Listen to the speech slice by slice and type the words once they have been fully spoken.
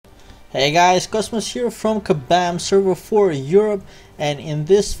Hey guys, Cosmos here from Kabam server for Europe, and in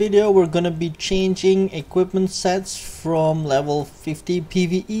this video we're gonna be changing equipment sets from level 50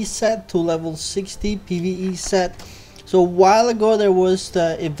 PvE set to level 60 PvE set. So a while ago there was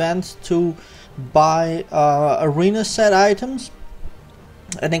the event to buy arena set items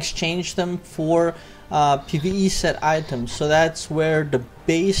and exchange them for PvE set items. So that's where the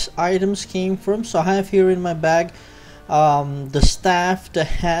base items came from. So I have here in my bag the staff, the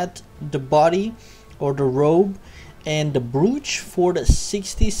hat, the body or the robe, and the brooch for the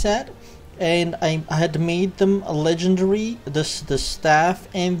 60 set, and I had made them a legendary, the staff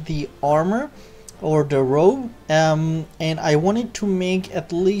and the armor or the robe, and I wanted to make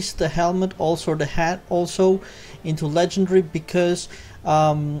at least the helmet also, the hat also, into legendary because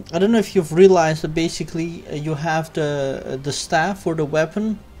I don't know if you've realized that basically you have the staff or the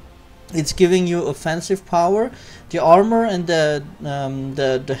weapon. It's giving you offensive power. The armor and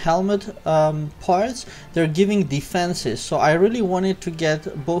the helmet parts, they're giving defenses. So I really wanted to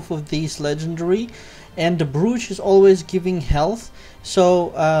get both of these legendary, and the brooch is always giving health.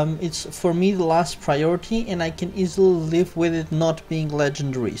 So it's for me the last priority, and I can easily live with it not being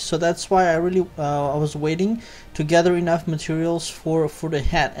legendary. So that's why I really I was waiting to gather enough materials for the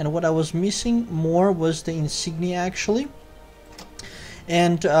hat. And what I was missing more was the insignia actually.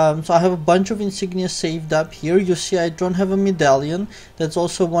 And so I have a bunch of insignia saved up here. You see I don't have a medallion. That's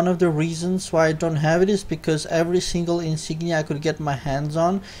also one of the reasons why I don't have it, is because every single insignia I could get my hands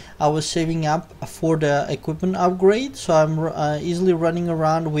on I was saving up for the equipment upgrade. So I'm easily running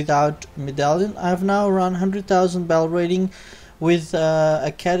around without medallion. I have now around 100,000 bell rating with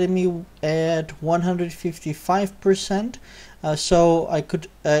academy at 155%. So I could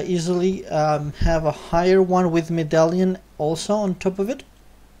easily have a higher one with medallion also on top of it.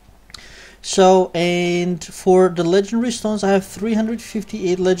 So, and for the legendary stones, I have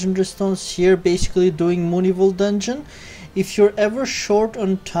 358 legendary stones here, basically doing Moonevil dungeon. If you're ever short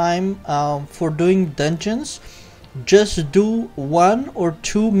on time for doing dungeons, just do 1 or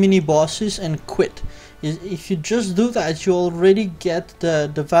 2 mini bosses and quit. If you just do that, you already get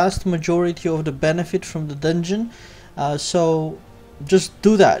the vast majority of the benefit from the dungeon. So just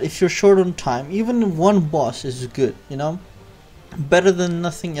do that if you're short on time. Even one boss is good, you know, better than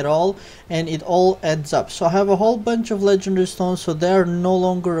nothing at all, and it all adds up. So I have a whole bunch of legendary stones, so they are no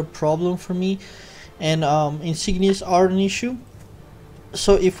longer a problem for me, and insignias are an issue.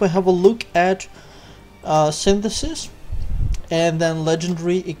 So if we have a look at synthesis and then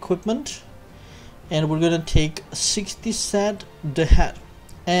legendary equipment, and we're gonna take 60 set the hat,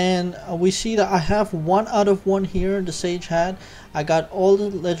 and we see that I have 1 out of 1 here, the sage hat. I got all the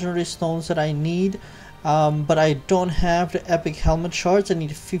legendary stones that I need, but I don't have the epic helmet shards. I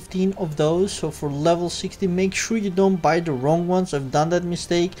need 15 of those. So for level 60, make sure you don't buy the wrong ones. I've done that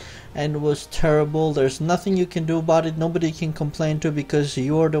mistake and it was terrible. There's nothing you can do about it. Nobody can complain to, because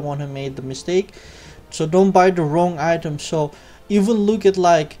you're the one who made the mistake. So don't buy the wrong item. So even look at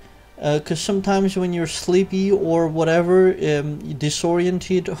like because sometimes when you're sleepy or whatever,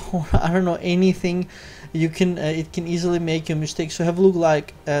 disoriented, or I don't know, anything, you can it can easily make a mistake. So have a look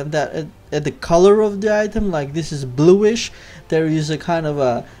like that at the color of the item. Like this is bluish. There is a kind of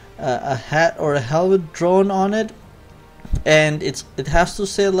a hat or a helmet drawn on it, and it has to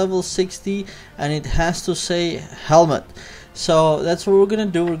say level 60, and it has to say helmet. So that's what we're gonna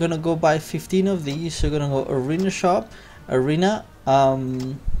do. We're gonna go buy 15 of these. So we're gonna go arena shop, arena.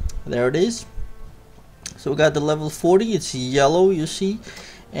 There it is. So we got the level 40, it's yellow, you see,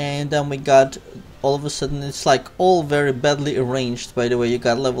 and then we got, all of a sudden it's like all very badly arranged. By the way, you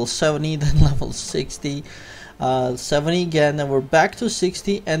got level 70, then level 60, 70 again, then we're back to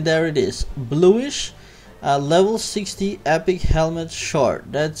 60, and there it is, bluish, level 60 epic helmet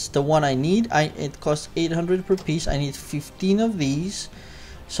shard. That's the one I need. It costs 800 per piece. I need 15 of these.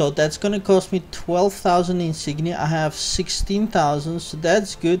 So that's gonna cost me 12,000 insignia. I have 16,000, so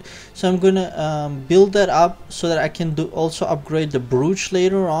that's good. So I'm gonna build that up so that I can also upgrade the brooch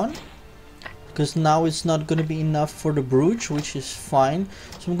later on, because now it's not gonna be enough for the brooch, which is fine.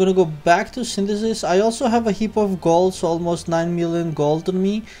 So I'm gonna go back to synthesis. I also have a heap of gold, so almost 9 million gold on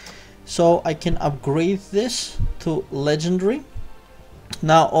me, so I can upgrade this to legendary.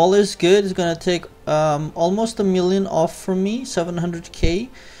 Now all is good. It's gonna take almost a million off from me, 700k,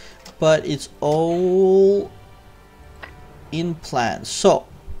 but it's all in plan. So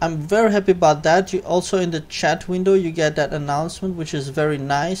I'm very happy about that. You also, in the chat window, you get that announcement, which is very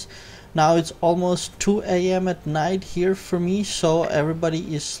nice. Now it's almost 2 AM at night here for me, so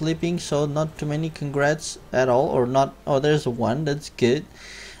everybody is sleeping, so not too many congrats at all, or not. Oh, there's one, that's good.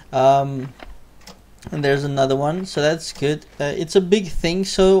 And there's another one, so that's good. It's a big thing.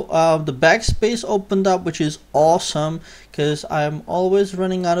 So the backspace opened up, which is awesome because I'm always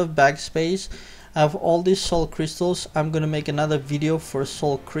running out of backspace. I have all these soul crystals. I'm gonna make another video for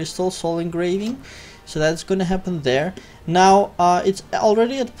soul crystal, soul engraving, so that's gonna happen there. Now it's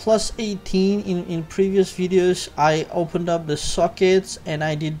already at plus 18. In previous videos I opened up the sockets and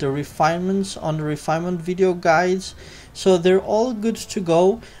I did the refinements on the refinement video guides, so they're all good to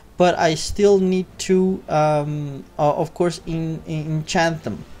go. But I still need to, of course, enchant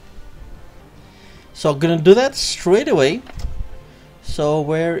them. So I'm gonna do that straight away. So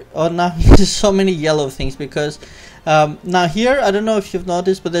where? Oh, now there's so many yellow things because now here I don't know if you've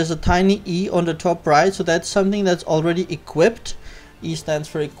noticed, but there's a tiny E on the top right. So that's something that's already equipped. E stands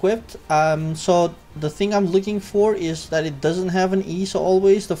for equipped. So the thing I'm looking for is that it doesn't have an E. So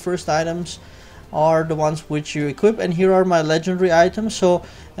always the first items are the ones which you equip, and here are my legendary items. So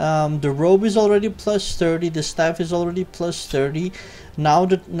the robe is already plus 30, the staff is already plus 30. Now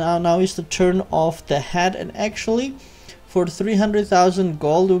is the turn of the hat, and actually for 300,000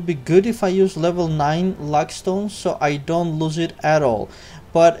 gold it would be good if I use level 9 luck stones so I don't lose it at all.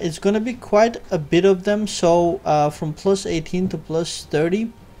 But it's gonna be quite a bit of them, so from plus 18 to plus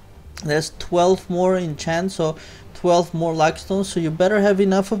 30 there's 12 more enchant, so 12 more luck stones, so you better have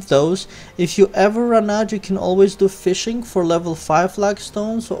enough of those. If you ever run out, you can always do fishing for level 5 luck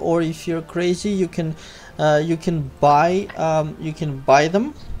stones, or if you're crazy you can buy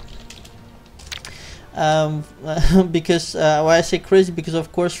them. Because why I say crazy, because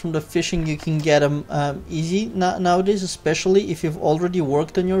of course from the fishing you can get them easy nowadays, especially if you've already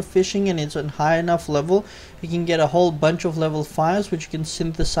worked on your fishing and it's on high enough level, you can get a whole bunch of level 5s which you can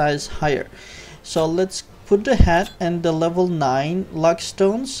synthesize higher. So let's put the hat and the level 9 luck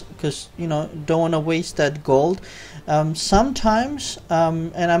stones, because you know, don't want to waste that gold. Sometimes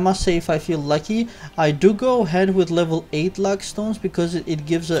and I must say, if I feel lucky, I do go ahead with level 8 luck stones because it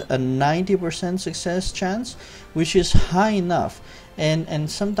gives a 90% success chance, which is high enough. And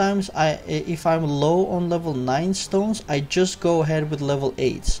sometimes if I'm low on level 9 stones, I just go ahead with level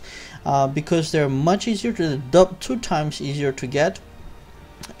 8s because they're much easier to 2 times easier to get,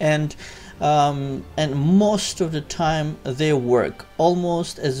 and most of the time they work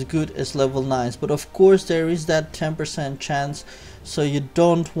almost as good as level 9s. But of course there is that 10% chance, so you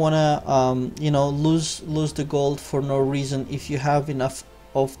don't want to you know, lose the gold for no reason if you have enough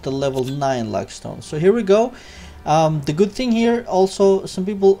of the level 9 luck stones. So here we go. The good thing here also, some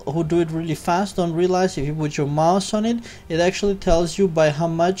people who do it really fast don't realize if you put your mouse on it, it actually tells you by how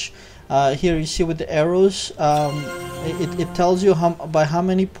much. Here you see with the arrows, it tells you by how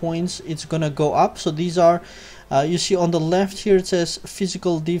many points it's gonna go up. So these are, you see on the left here it says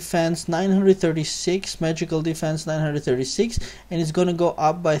physical defense 936, magical defense 936, and it's gonna go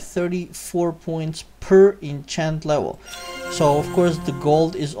up by 34 points per enchant level. So of course the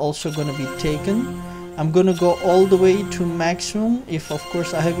gold is also gonna be taken. I'm gonna go all the way to maximum. If of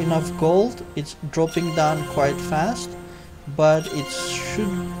course I have enough gold, it's dropping down quite fast, but it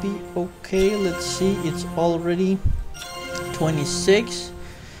should be okay. Let's see, it's already 26,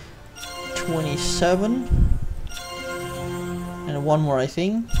 27, and one more I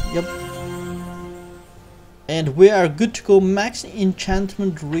think. Yep, and we are good to go. Max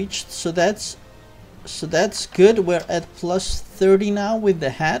enchantment reached, so that's good. We're at plus 30 now with the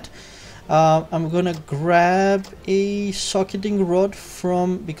hat. I'm gonna grab a socketing rod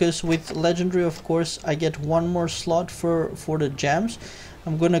because with legendary of course I get one more slot for the gems.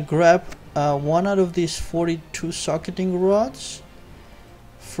 I'm gonna grab one out of these 42 socketing rods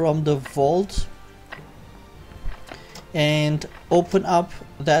from the vault and open up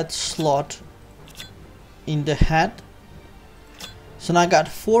that slot in the hat. So now I got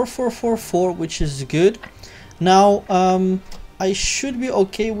 4, 4, 4, 4, which is good. Now I should be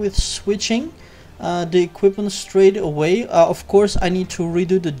okay with switching the equipment straight away. Of course I need to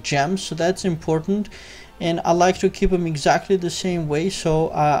redo the gems, so that's important, and I like to keep them exactly the same way, so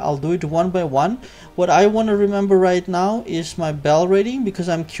I'll do it one by one. What I want to remember right now is my bell rating, because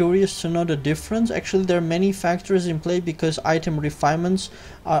I'm curious to know the difference. Actually there are many factors in play, because item refinements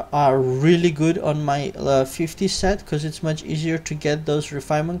are really good on my 50 set, because it's much easier to get those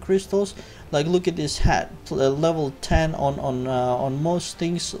refinement crystals. Like look at this hat, level 10 on most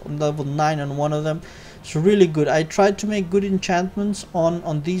things, level 9 on one of them. It's really good. I tried to make good enchantments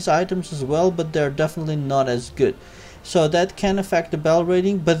on these items as well, but they're definitely not as good. So that can affect the bell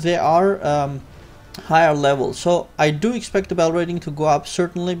rating, but they are higher level. So I do expect the bell rating to go up,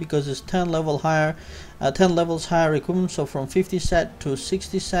 certainly, because it's 10 levels higher equipment. So from 50 set to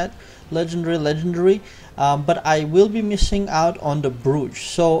 60 set, legendary. But I will be missing out on the brooch.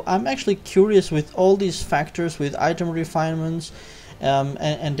 So I'm actually curious with all these factors, with item refinements,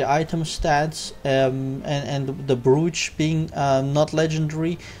 and the item stats, and the brooch being not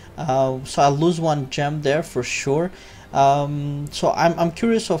legendary. So I'll lose one gem there for sure. So I'm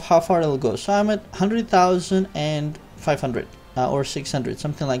curious of how far it'll go. So I'm at 100,000 and 500 or 600,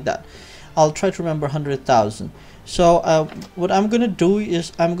 something like that. I'll try to remember 100,000. So what I'm gonna do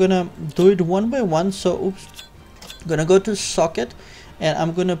is I'm gonna do it one by one. So oops, I'm gonna go to socket, and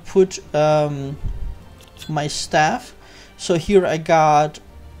I'm gonna put my staff. So here I got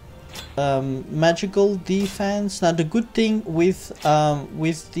magical defense. Now the good thing with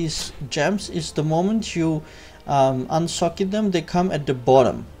these gems is the moment you unsocket them, they come at the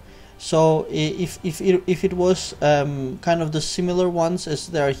bottom. So if it was kind of the similar ones as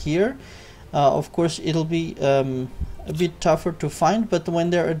they are here, of course it'll be a bit tougher to find, but when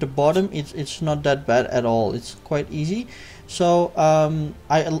they're at the bottom, it's not that bad at all. It's quite easy. So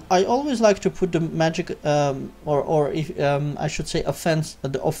I always like to put the magic or if I should say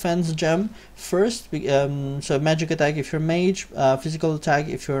the offense gem first. So magic attack if you're mage, physical attack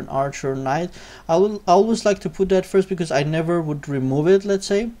if you're an archer or knight. I always like to put that first because I never would remove it, let's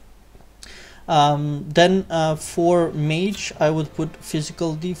say. Then for mage I would put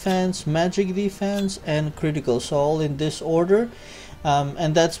physical defense, magic defense, and critical, so all in this order.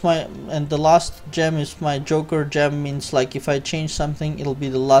 And the last gem is my joker gem, means like if I change something it'll be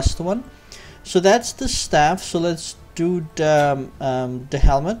the last one. So that's the staff. So let's do the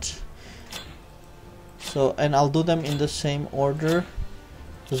helmet. So, and I'll do them in the same order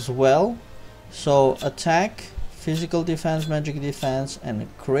as well. So attack, physical defense, magic defense, and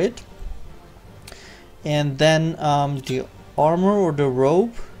crit. And then the armor or the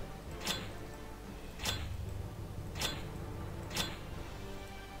robe.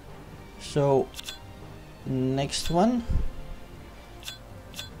 So next one,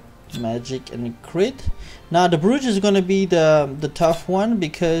 magic and crit. Now the brooch is going to be the tough one,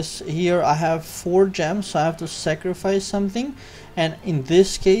 because here I have 4 gems, so I have to sacrifice something. And in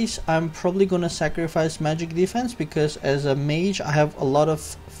this case I'm probably going to sacrifice magic defense, because as a mage I have a lot of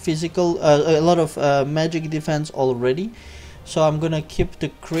physical magic defense already. So I'm gonna keep the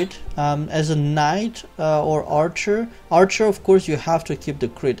crit. As a knight or archer, of course you have to keep the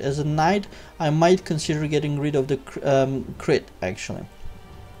crit. As a knight I might consider getting rid of the crit actually.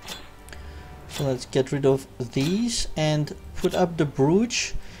 So let's get rid of these and put up the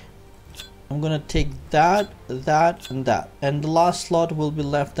brooch. I'm gonna take that, and that, and the last slot will be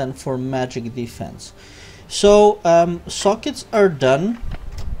left then for magic defense. So sockets are done.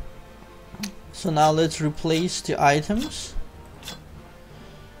 So now let's replace the items.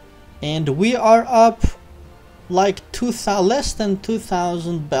 And we are up like less than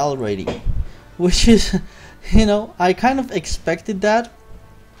 2,000 bell rating, which is, you know, I kind of expected that.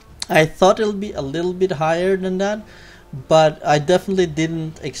 I thought it'll be a little bit higher than that, but I definitely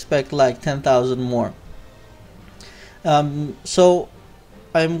didn't expect like 10,000 more. So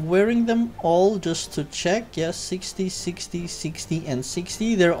I'm wearing them all just to check. Yes, 60, 60, 60, and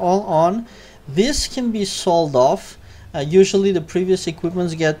 60. They're all on. This can be sold off. Usually the previous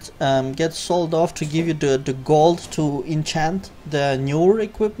equipments get sold off to give you the gold to enchant the newer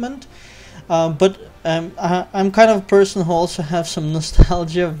equipment. But I'm kind of a person who also have some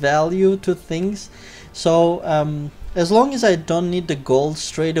nostalgia value to things. So as long as I don't need the gold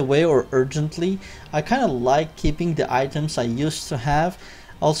straight away or urgently, I kind of like keeping the items I used to have.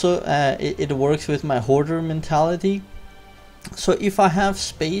 Also, it works with my hoarder mentality. So if I have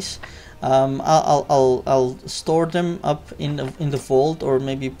space, I'll store them up in the vault, or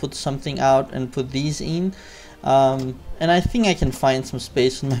maybe put something out and put these in. And I think I can find some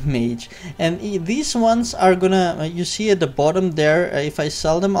space in my mage. And these ones are gonna, you see at the bottom there, if I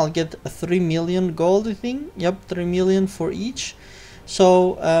sell them I'll get 3 million gold, I think. Yep, 3 million for each.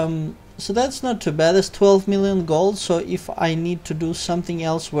 So so that's not too bad. That's 12 million gold. So if I need to do something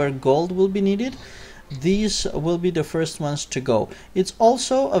else where gold will be needed, these will be the first ones to go. It's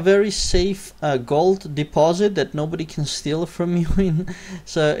also a very safe gold deposit that nobody can steal from you in.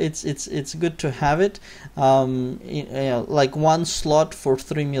 So it's good to have it. Like one slot for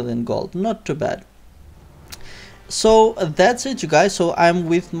 3 million gold, not too bad. So that's it, you guys. So I'm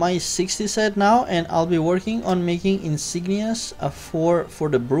with my 60 set now, and I'll be working on making insignias for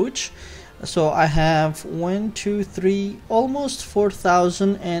the brooch. So I have 1, 2, 3, almost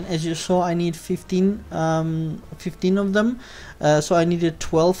 4,000, and as you saw, I need 15 of them. So I needed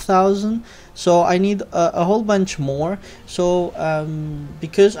 12,000. So I need a whole bunch more. So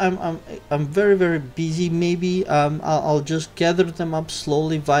because I'm very busy, maybe I'll just gather them up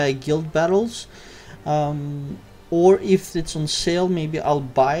slowly via guild battles. Or if it's on sale, maybe I'll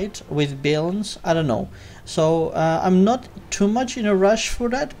buy it with balance. I don't know. So I'm not too much in a rush for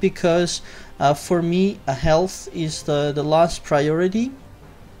that, because for me health is the last priority,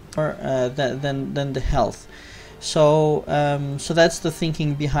 or than the health. So so that's the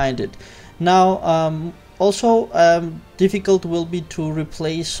thinking behind it. Now also difficult will be to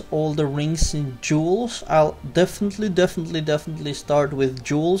replace all the rings in jewels. I'll definitely start with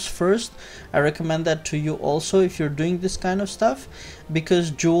jewels first. I recommend that to you also if you're doing this kind of stuff,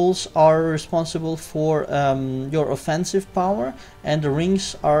 because jewels are responsible for your offensive power, and the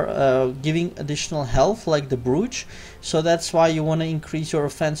rings are giving additional health, like the brooch. So that's why you want to increase your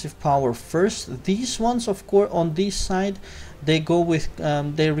offensive power first. These ones, of course, on this side, they go with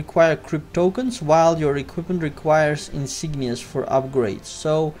they require crypt tokens, while your equipment requires insignias for upgrades.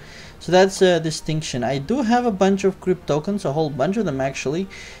 So that's a distinction. I do have a bunch of crypt tokens, a whole bunch of them actually.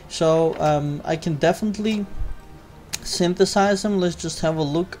 So I can definitely synthesize them. Let's just have a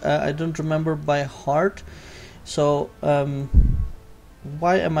look. I don't remember by heart. So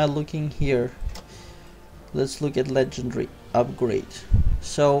why am I looking here? Let's look at legendary upgrade.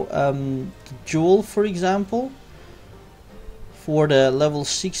 So the jewel, for example, for the level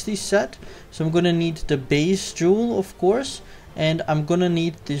 60 set, so I'm gonna need the base jewel, of course, and I'm gonna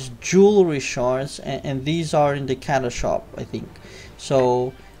need these jewelry shards, and these are in the kata shop, I think.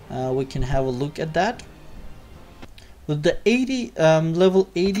 So we can have a look at that. But the 80 level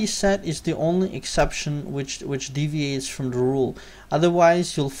 80 set is the only exception which deviates from the rule.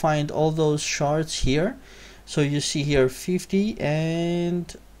 Otherwise you'll find all those shards here. So you see here 50,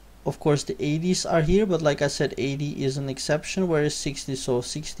 and of course the 80s are here, but like I said, 80 is an exception, whereas 60, so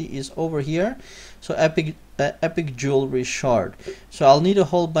 60 is over here. So epic jewelry shard. So I'll need a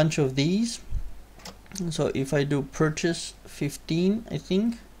whole bunch of these. So if I do purchase 15, I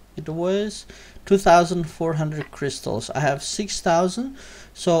think it was 2,400 crystals. I have 6,000,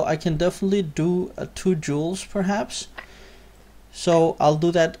 so I can definitely do 2 jewels perhaps. So I'll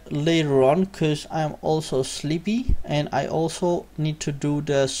do that later on, because I'm also sleepy, and I also need to do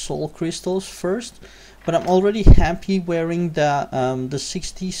the soul crystals first. But I'm already happy wearing the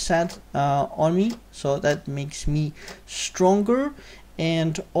 60 set on me, so that makes me stronger.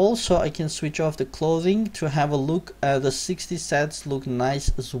 And also I can switch off the clothing to have a look. The 60 sets look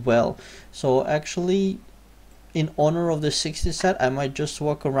nice as well. So actually, in honor of the 60 set, I might just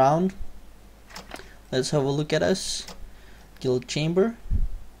walk around. Let's have a look at us. Guild chamber.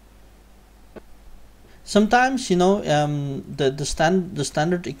 Sometimes, you know, the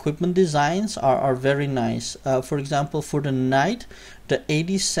standard equipment designs are very nice. For example, for the knight, the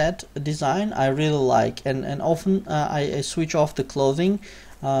 80 set design I really like, and often I switch off the clothing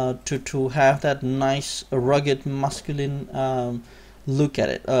to have that nice rugged masculine look at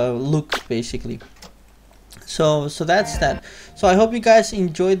it, look basically. So that's that. So I hope you guys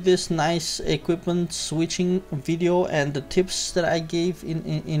enjoyed this nice equipment switching video and the tips that I gave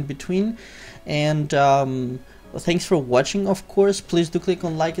in between. And thanks for watching. Of course, please do click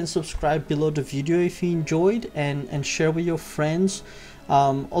on like and subscribe below the video if you enjoyed, and share with your friends.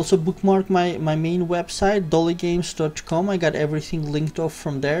 Also bookmark my main website, dollygames.com. I got everything linked off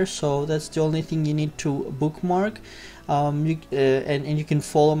from there, so that's the only thing you need to bookmark. And you can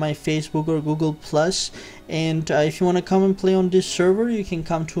follow my Facebook or Google Plus. And if you want to come and play on this server, you can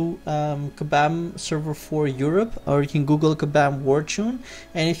come to Kabam server for Europe, or you can Google Kabam Wartune.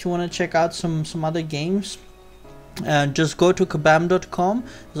 And if you want to check out some other games, just go to kabam.com.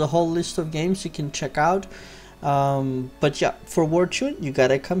 There's a whole list of games you can check out. But yeah, for Wartune you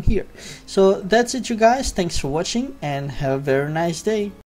gotta come here. So that's it, you guys. Thanks for watching, and have a very nice day.